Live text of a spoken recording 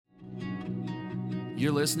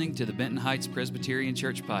You're listening to the Benton Heights Presbyterian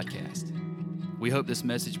Church podcast. We hope this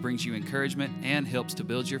message brings you encouragement and helps to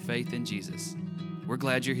build your faith in Jesus. We're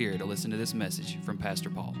glad you're here to listen to this message from Pastor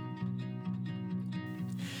Paul.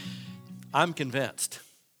 I'm convinced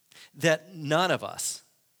that none of us,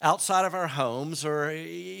 outside of our homes or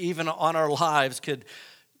even on our lives, could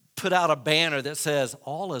put out a banner that says,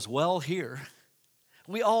 "All is well here."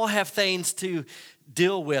 We all have things to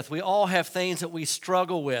deal with. We all have things that we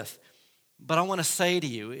struggle with. But I want to say to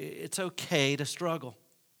you, it's okay to struggle.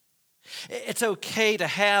 It's okay to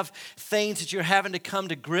have things that you're having to come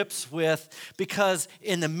to grips with, because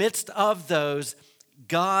in the midst of those,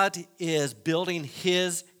 God is building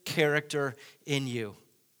His character in you.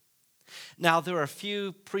 Now, there are a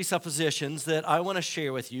few presuppositions that I want to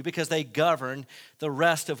share with you because they govern the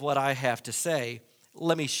rest of what I have to say.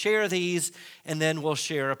 Let me share these, and then we'll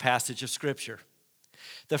share a passage of Scripture.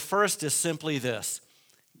 The first is simply this: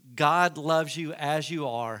 God loves you as you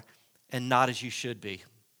are and not as you should be.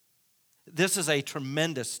 This is a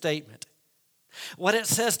tremendous statement. What it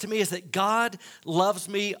says to me is that God loves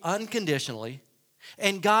me unconditionally,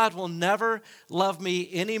 and God will never love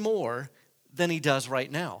me any more than He does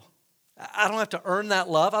right now. I don't have to earn that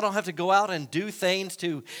love. I don't have to go out and do things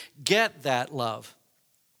to get that love.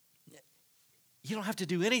 You don't have to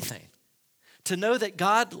do anything to know that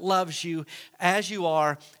God loves you as you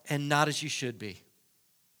are and not as you should be.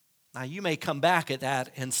 Now, you may come back at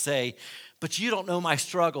that and say, "But you don't know my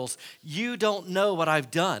struggles. You don't know what I've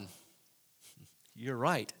done." You're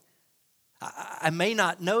right. I may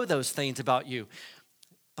not know those things about you,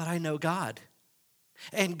 but I know God.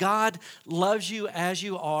 And God loves you as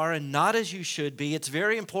you are and not as you should be. It's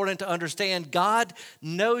very important to understand God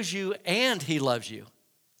knows you and He loves you.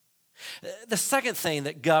 The second thing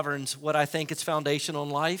that governs what I think is foundational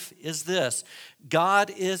in life is this: God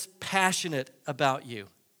is passionate about you.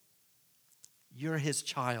 You're His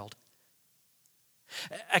child.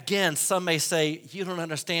 Again, some may say, "You don't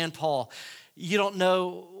understand, Paul. You don't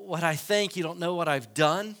know what I think. You don't know what I've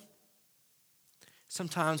done."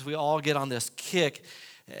 Sometimes we all get on this kick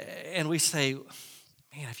and we say,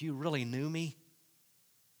 "Man, if you really knew me."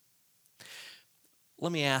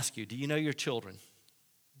 Let me ask you, do you know your children?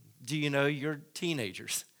 Do you know your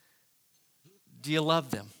teenagers? Do you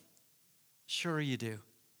love them? Sure you do.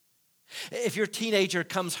 If your teenager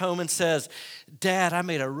comes home and says, "Dad, I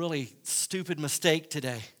made a really stupid mistake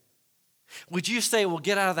today," would you say, "Well,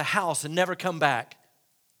 get out of the house and never come back"?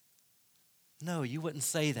 No, you wouldn't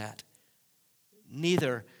say that.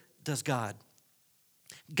 Neither does God.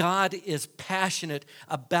 God is passionate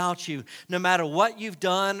about you, no matter what you've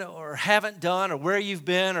done or haven't done or where you've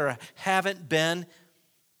been or haven't been.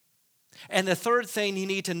 And the third thing you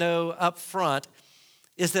need to know up front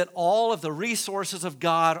is that all of the resources of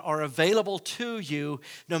God are available to you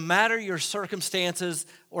no matter your circumstances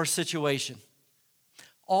or situation.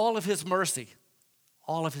 All of His mercy,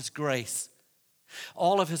 all of His grace,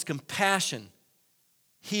 all of His compassion,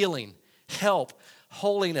 healing, help,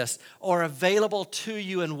 holiness are available to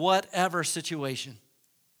you in whatever situation.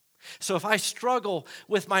 So if I struggle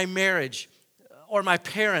with my marriage or my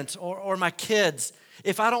parents or my kids,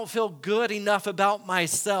 if I don't feel good enough about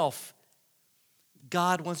myself,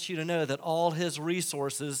 God wants you to know that all His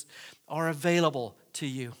resources are available to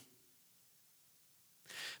you.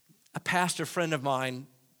 A pastor friend of mine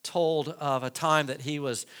told of a time that he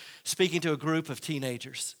was speaking to a group of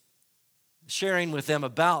teenagers, sharing with them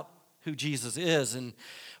about who Jesus is. And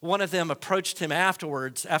one of them approached him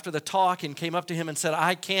afterwards, after the talk, and came up to him and said,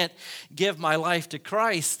 "I can't give my life to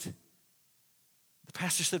Christ." The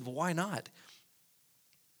pastor said, "Well, why not?"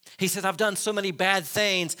 He said, "I've done so many bad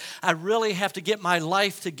things. I really have to get my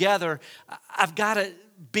life together. I've got to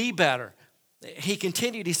be better." He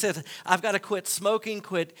continued, he said, "I've got to quit smoking,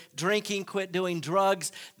 quit drinking, quit doing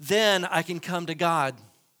drugs. Then I can come to God."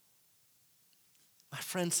 My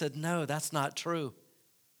friend said, "No, that's not true.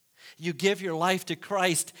 You give your life to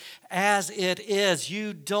Christ as it is.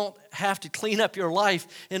 You don't have to clean up your life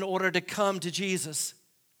in order to come to Jesus."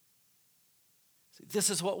 This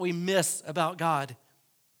is what we miss about God.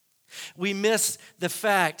 We miss the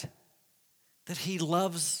fact that He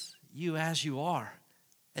loves you as you are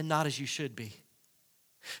and not as you should be.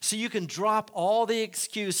 So you can drop all the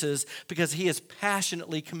excuses because He is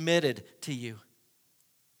passionately committed to you.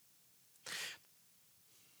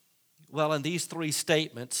 Well, in these three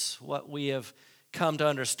statements, what we have come to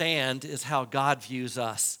understand is how God views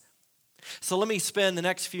us. So let me spend the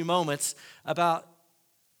next few moments about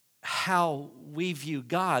how we view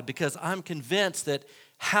God, because I'm convinced that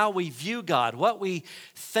how we view God, what we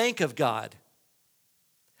think of God,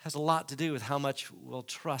 has a lot to do with how much we'll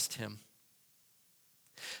trust Him.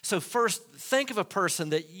 So first, think of a person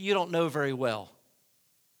that you don't know very well.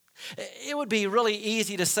 It would be really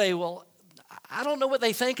easy to say, well, I don't know what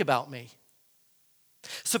they think about me.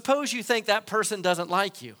 Suppose you think that person doesn't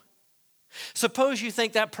like you. Suppose you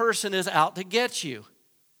think that person is out to get you.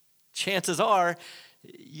 Chances are,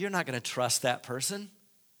 you're not going to trust that person.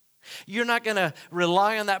 You're not going to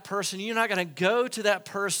rely on that person. You're not going to go to that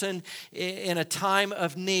person in a time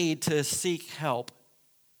of need to seek help.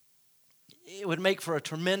 It would make for a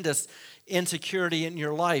tremendous insecurity in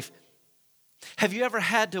your life. Have you ever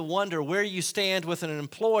had to wonder where you stand with an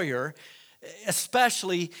employer,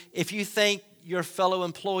 especially if you think your fellow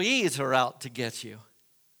employees are out to get you?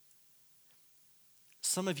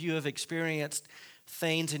 Some of you have experienced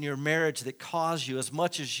things in your marriage that cause you, as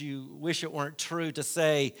much as you wish it weren't true, to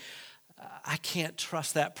say, I can't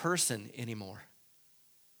trust that person anymore.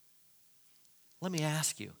 Let me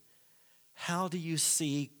ask you, how do you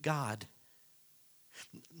see God?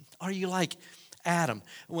 Are you like Adam?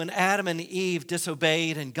 When Adam and Eve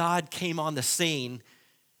disobeyed and God came on the scene,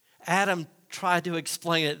 Adam tried to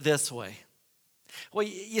explain it this way. Well,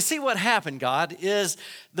 you see what happened, God, is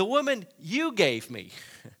the woman you gave me,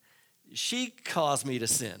 she caused me to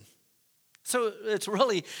sin. So it's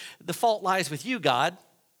really, the fault lies with you, God.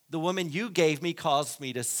 The woman you gave me caused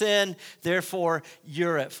me to sin, therefore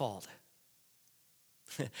you're at fault.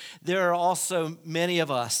 There are also many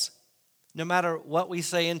of us, no matter what we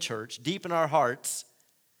say in church, deep in our hearts,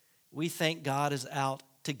 we think God is out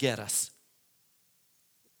to get us.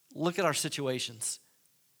 Look at our situations.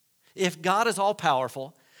 If God is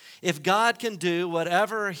all-powerful, if God can do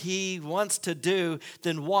whatever He wants to do,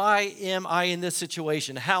 then why am I in this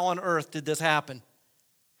situation? How on earth did this happen?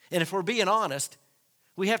 And if we're being honest,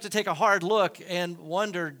 we have to take a hard look and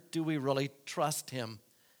wonder, do we really trust Him?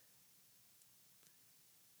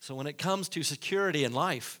 So when it comes to security in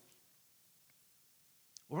life,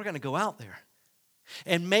 we're going to go out there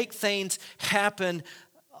and make things happen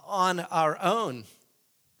on our own.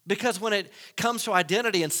 Because when it comes to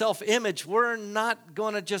identity and self-image, we're not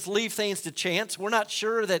going to just leave things to chance. We're not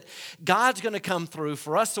sure that God's going to come through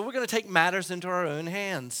for us, so we're going to take matters into our own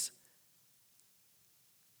hands.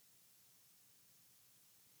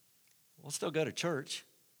 We'll still go to church.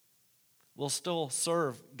 We'll still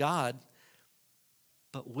serve God.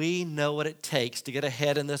 But we know what it takes to get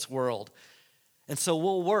ahead in this world. And so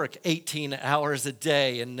we'll work 18 hours a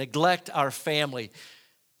day and neglect our family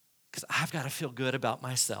because I've got to feel good about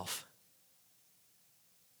myself.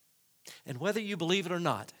 And whether you believe it or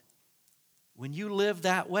not, when you live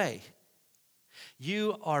that way,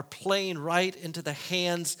 you are playing right into the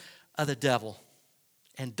hands of the devil.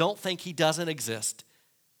 And don't think he doesn't exist.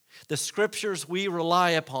 The scriptures we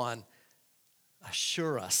rely upon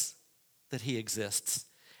assure us that he exists.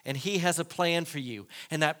 And he has a plan for you.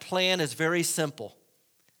 And that plan is very simple.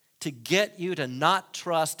 To get you to not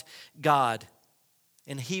trust God.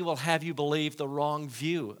 And he will have you believe the wrong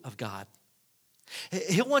view of God.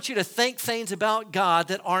 He'll want you to think things about God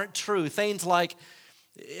that aren't true. Things like,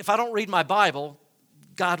 if I don't read my Bible,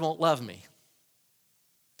 God won't love me.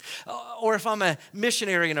 Or if I'm a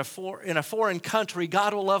missionary in a foreign country,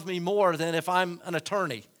 God will love me more than if I'm an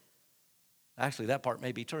attorney. Actually, that part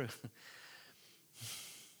may be true.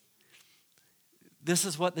 This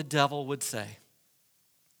is what the devil would say.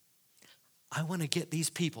 I want to get these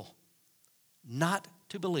people not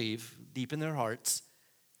to believe deep in their hearts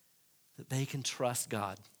that they can trust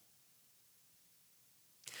God.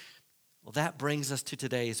 Well, that brings us to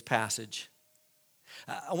today's passage.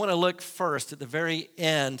 I want to look first at the very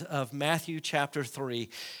end of Matthew chapter 3.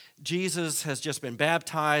 Jesus has just been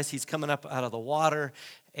baptized. He's coming up out of the water,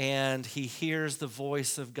 and he hears the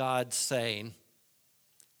voice of God saying,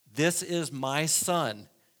 "This is my Son,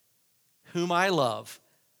 whom I love.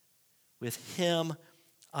 With him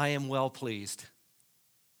I am well pleased."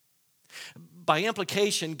 By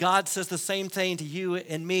implication, God says the same thing to you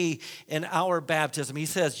and me in our baptism. He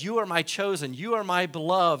says, you are my chosen, you are my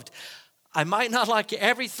beloved. I might not like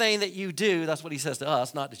everything that you do. That's what he says to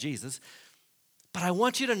us, not to Jesus. But I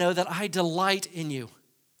want you to know that I delight in you.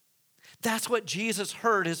 That's what Jesus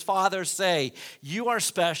heard his Father say. You are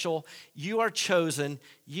special, you are chosen,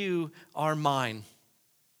 you are mine.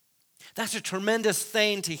 That's a tremendous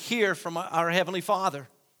thing to hear from our Heavenly Father.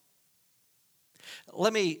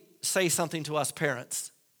 Let me say something to us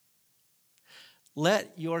parents.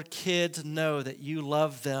 Let your kids know that you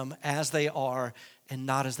love them as they are and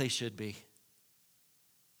not as they should be.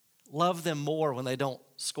 Love them more when they don't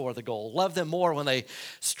score the goal. Love them more when they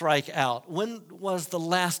strike out. When was the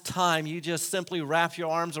last time you just simply wrapped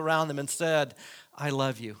your arms around them and said, I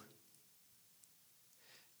love you?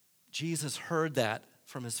 Jesus heard that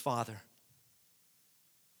from his Father.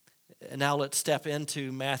 And now let's step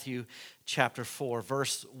into Matthew chapter 4.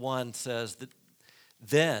 Verse 1 says that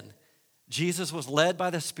then Jesus was led by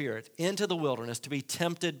the Spirit into the wilderness to be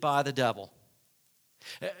tempted by the devil.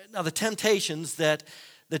 Now, the temptations that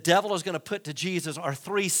the devil is going to put to Jesus are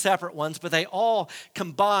three separate ones, but they all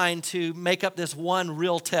combine to make up this one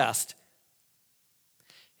real test.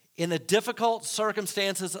 In the difficult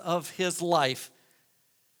circumstances of his life,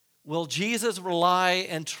 will Jesus rely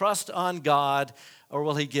and trust on God, or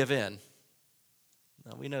will he give in?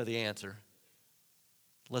 Now, we know the answer.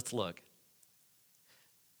 Let's look.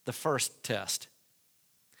 The first test.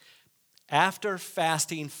 After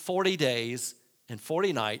fasting 40 days and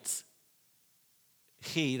 40 nights,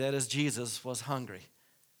 he, that is Jesus, was hungry.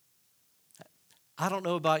 I don't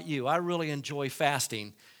know about you. I really enjoy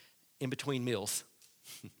fasting in between meals.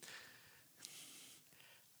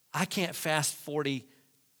 I can't fast 40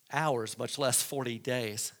 hours, much less 40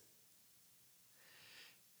 days.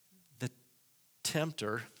 The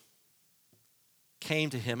tempter came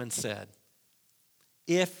to him and said,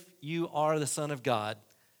 "If you are the Son of God,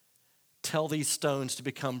 tell these stones to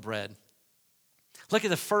become bread." Look at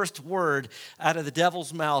the first word out of the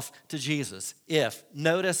devil's mouth to Jesus. If.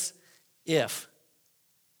 Notice if.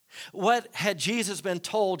 What had Jesus been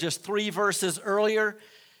told just 3 verses earlier?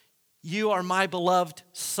 You are my beloved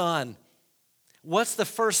Son. What's the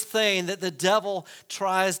first thing that the devil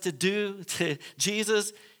tries to do to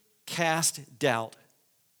Jesus? Cast doubt.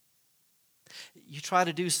 You try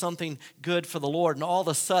to do something good for the Lord, and all of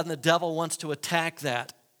a sudden the devil wants to attack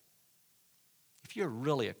that. If you're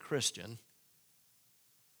really a Christian,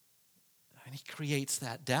 and he creates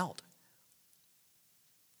that doubt.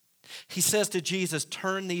 He says to Jesus,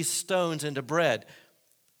 turn these stones into bread.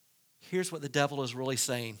 Here's what the devil is really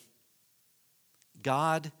saying.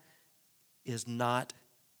 God is not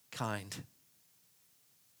kind.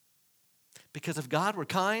 Because if God were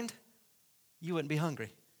kind, you wouldn't be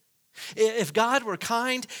hungry. If God were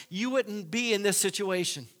kind, you wouldn't be in this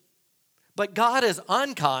situation. But God is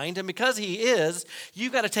unkind, and because he is,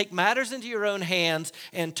 you've got to take matters into your own hands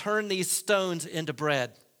and turn these stones into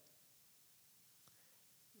bread.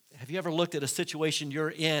 Have you ever looked at a situation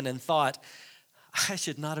you're in and thought, I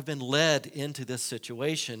should not have been led into this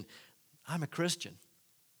situation? I'm a Christian.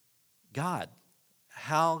 God,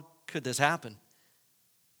 how could this happen?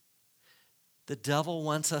 The devil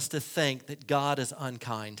wants us to think that God is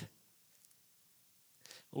unkind.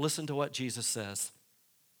 Listen to what Jesus says.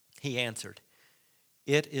 He answered,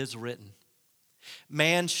 "It is written,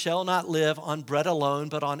 man shall not live on bread alone,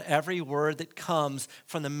 but on every word that comes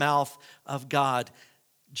from the mouth of God."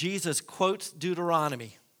 Jesus quotes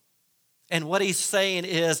Deuteronomy. And what he's saying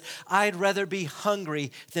is, I'd rather be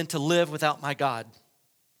hungry than to live without my God.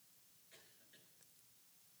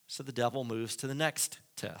 So the devil moves to the next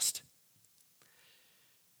test.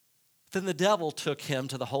 Then the devil took him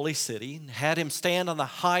to the holy city and had him stand on the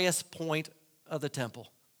highest point of the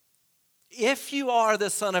temple. "If you are the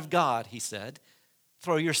Son of God," he said,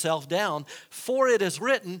 "throw yourself down, for it is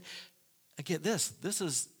written," and get this, this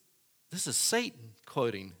is Satan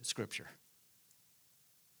quoting Scripture.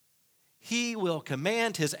 "He will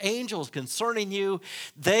command his angels concerning you.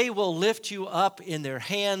 They will lift you up in their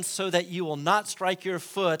hands so that you will not strike your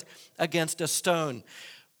foot against a stone."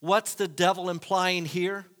 What's the devil implying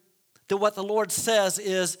here? That what the Lord says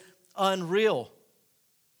is unreal.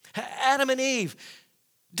 Adam and Eve,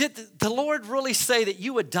 did the Lord really say that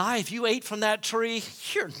you would die if you ate from that tree?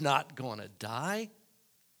 You're not going to die.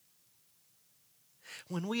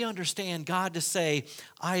 When we understand God to say,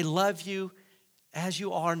 I love you as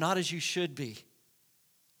you are, not as you should be,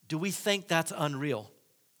 do we think that's unreal?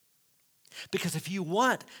 Because if you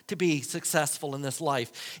want to be successful in this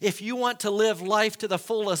life, if you want to live life to the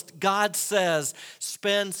fullest, God says,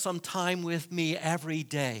 spend some time with me every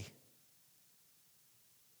day.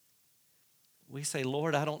 We say,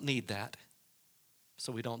 Lord, I don't need that,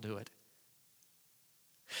 so we don't do it.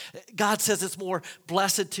 God says it's more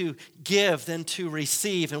blessed to give than to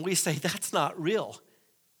receive, and we say, that's not real.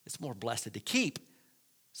 It's more blessed to keep,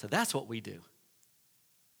 so that's what we do.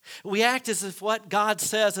 We act as if what God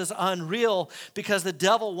says is unreal because the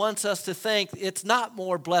devil wants us to think it's not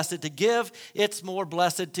more blessed to give, it's more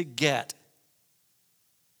blessed to get.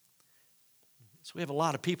 So we have a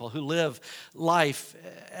lot of people who live life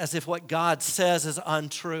as if what God says is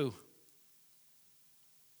untrue.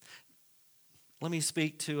 Let me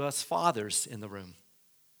speak to us fathers in the room.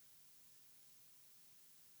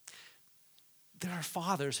 There are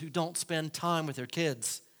fathers who don't spend time with their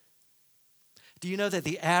kids. Do you know that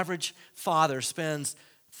the average father spends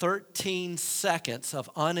 13 seconds of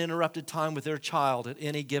uninterrupted time with their child at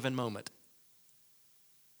any given moment?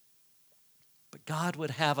 But God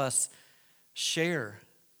would have us share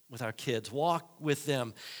with our kids, walk with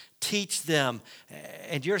them, teach them.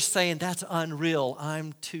 And you're saying, that's unreal.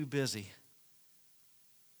 I'm too busy.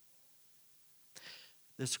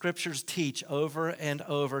 The scriptures teach over and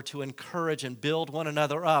over to encourage and build one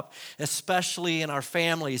another up, especially in our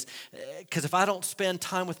families. Because if I don't spend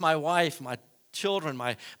time with my wife, my children,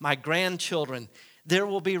 my grandchildren, there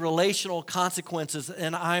will be relational consequences,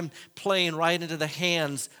 and I'm playing right into the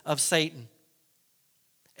hands of Satan.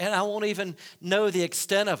 And I won't even know the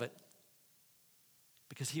extent of it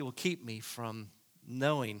because he will keep me from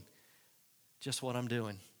knowing just what I'm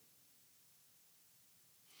doing.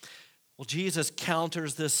 Well, Jesus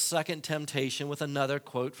counters this second temptation with another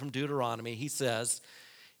quote from Deuteronomy. He says,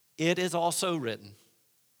 "It is also written,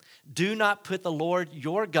 do not put the Lord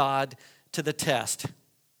your God to the test."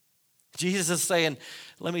 Jesus is saying,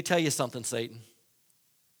 let me tell you something, Satan.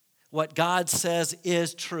 What God says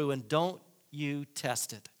is true, and don't you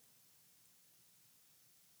test it.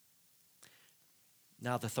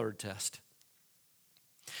 Now the third test.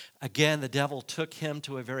 Again, the devil took him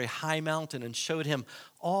to a very high mountain and showed him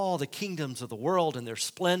all the kingdoms of the world and their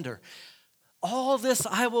splendor. "All this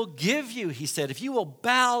I will give you," he said, "if you will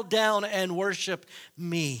bow down and worship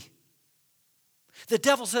me." The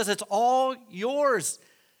devil says it's all yours.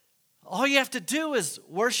 All you have to do is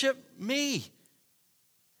worship me.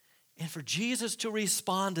 And for Jesus to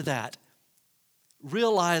respond to that,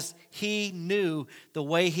 realize he knew the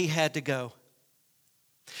way he had to go.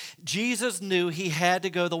 Jesus knew he had to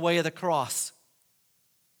go the way of the cross.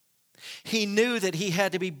 He knew that he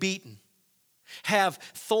had to be beaten, have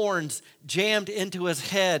thorns jammed into his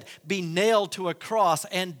head, be nailed to a cross,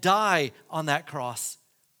 and die on that cross.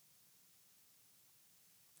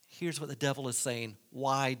 Here's what the devil is saying.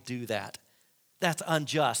 Why do that? That's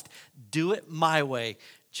unjust. Do it my way.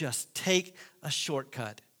 Just take a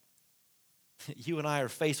shortcut. You and I are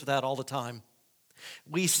faced with that all the time.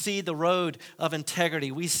 We see the road of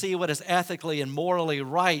integrity. We see what is ethically and morally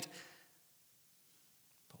right.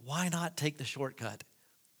 But why not take the shortcut?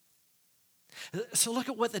 So look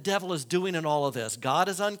at what the devil is doing in all of this. God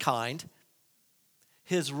is unkind.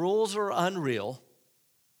 His rules are unreal.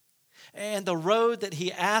 And the road that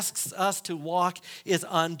he asks us to walk is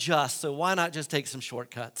unjust. So why not just take some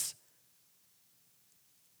shortcuts?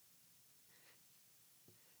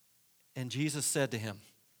 And Jesus said to him,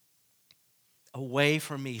 "Away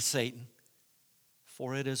from me, Satan,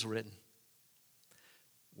 for it is written,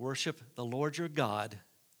 worship the Lord your God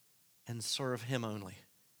and serve him only."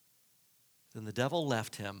 Then the devil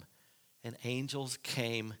left him, and angels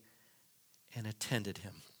came and attended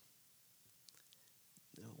him.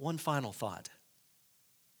 One final thought.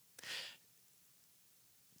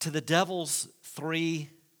 To the devil's three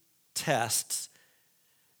tests,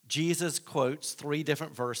 Jesus quotes three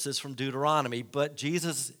different verses from Deuteronomy, but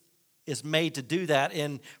Jesus is made to do that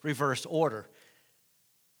in reverse order,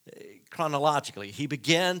 chronologically. He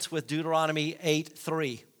begins with Deuteronomy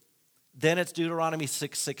 8:3. Then it's Deuteronomy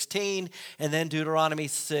 6:16, and then Deuteronomy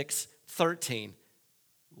 6:13.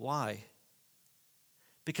 Why?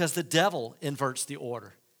 Because the devil inverts the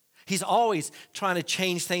order. He's always trying to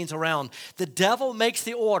change things around. The devil makes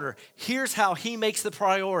the order. Here's how he makes the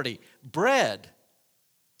priority: bread,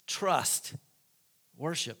 trust,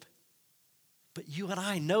 worship. But you and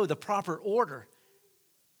I know the proper order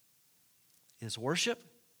is worship,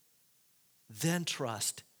 then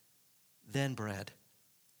trust, then bread.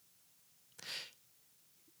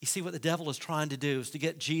 You see, what the devil is trying to do is to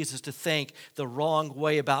get Jesus to think the wrong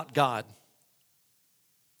way about God.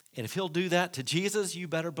 And if he'll do that to Jesus, you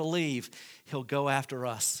better believe he'll go after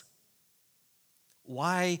us.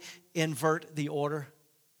 Why invert the order?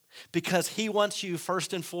 Because he wants you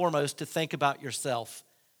first and foremost to think about yourself.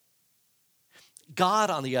 God,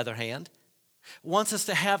 on the other hand, wants us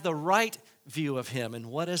to have the right view of him. And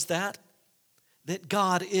what is that? That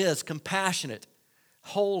God is compassionate,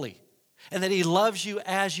 holy, and that he loves you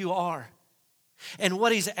as you are. And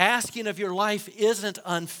what he's asking of your life isn't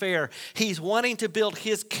unfair. He's wanting to build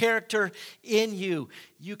his character in you.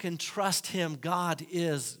 You can trust him. God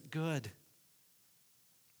is good.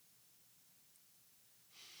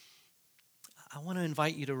 I want to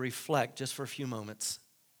invite you to reflect just for a few moments.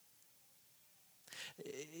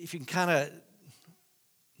 If you can kind of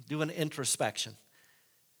do an introspection,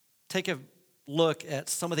 take a look at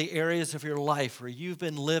some of the areas of your life where you've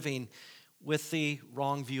been living with the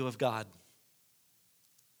wrong view of God.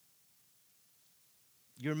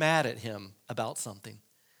 You're mad at him about something.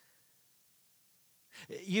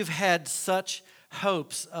 You've had such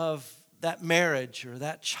hopes of that marriage or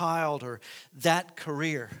that child or that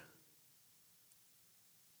career.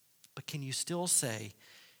 But can you still say,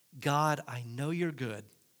 God, I know you're good.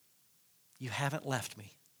 You haven't left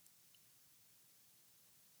me.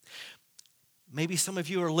 Maybe some of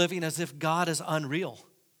you are living as if God is unreal.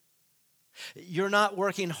 You're not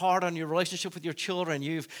working hard on your relationship with your children.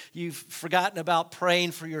 You've forgotten about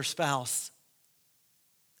praying for your spouse.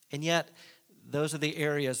 And yet, those are the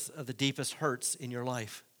areas of the deepest hurts in your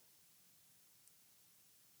life.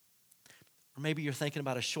 Or maybe you're thinking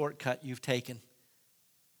about a shortcut you've taken.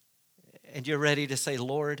 And you're ready to say,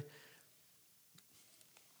 Lord,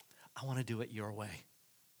 I want to do it your way.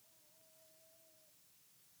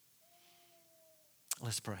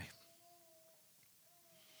 Let's pray.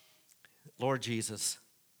 Lord Jesus,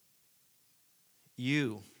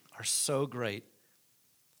 you are so great,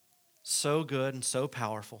 so good, and so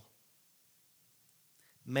powerful.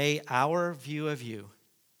 May our view of you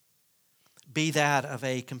be that of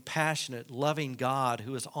a compassionate, loving God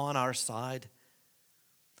who is on our side,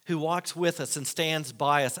 who walks with us and stands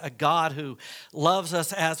by us, a God who loves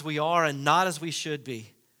us as we are and not as we should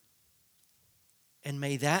be. And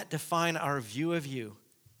may that define our view of you,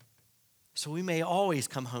 so we may always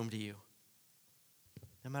come home to you.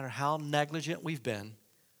 No matter how negligent we've been,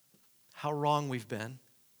 how wrong we've been,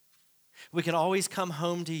 we can always come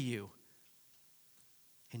home to you,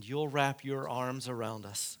 and you'll wrap your arms around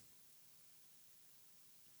us.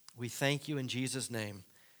 We thank you in Jesus' name.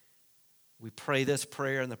 We pray this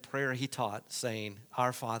prayer and the prayer he taught, saying,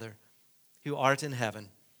 Our Father, who art in heaven,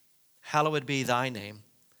 hallowed be thy name.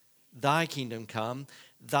 Thy kingdom come,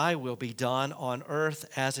 thy will be done on earth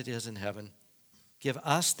as it is in heaven. Give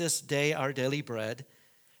us this day our daily bread,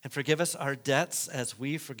 and forgive us our debts as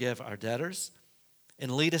we forgive our debtors.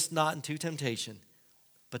 And lead us not into temptation,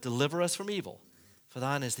 but deliver us from evil. For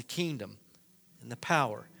thine is the kingdom, and the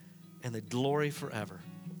power, and the glory forever.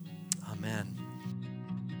 Amen.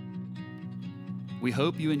 We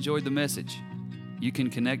hope you enjoyed the message. You can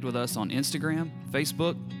connect with us on Instagram,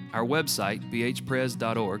 Facebook, our website,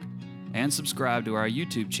 bhpres.org, and subscribe to our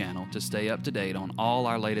YouTube channel to stay up to date on all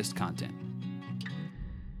our latest content.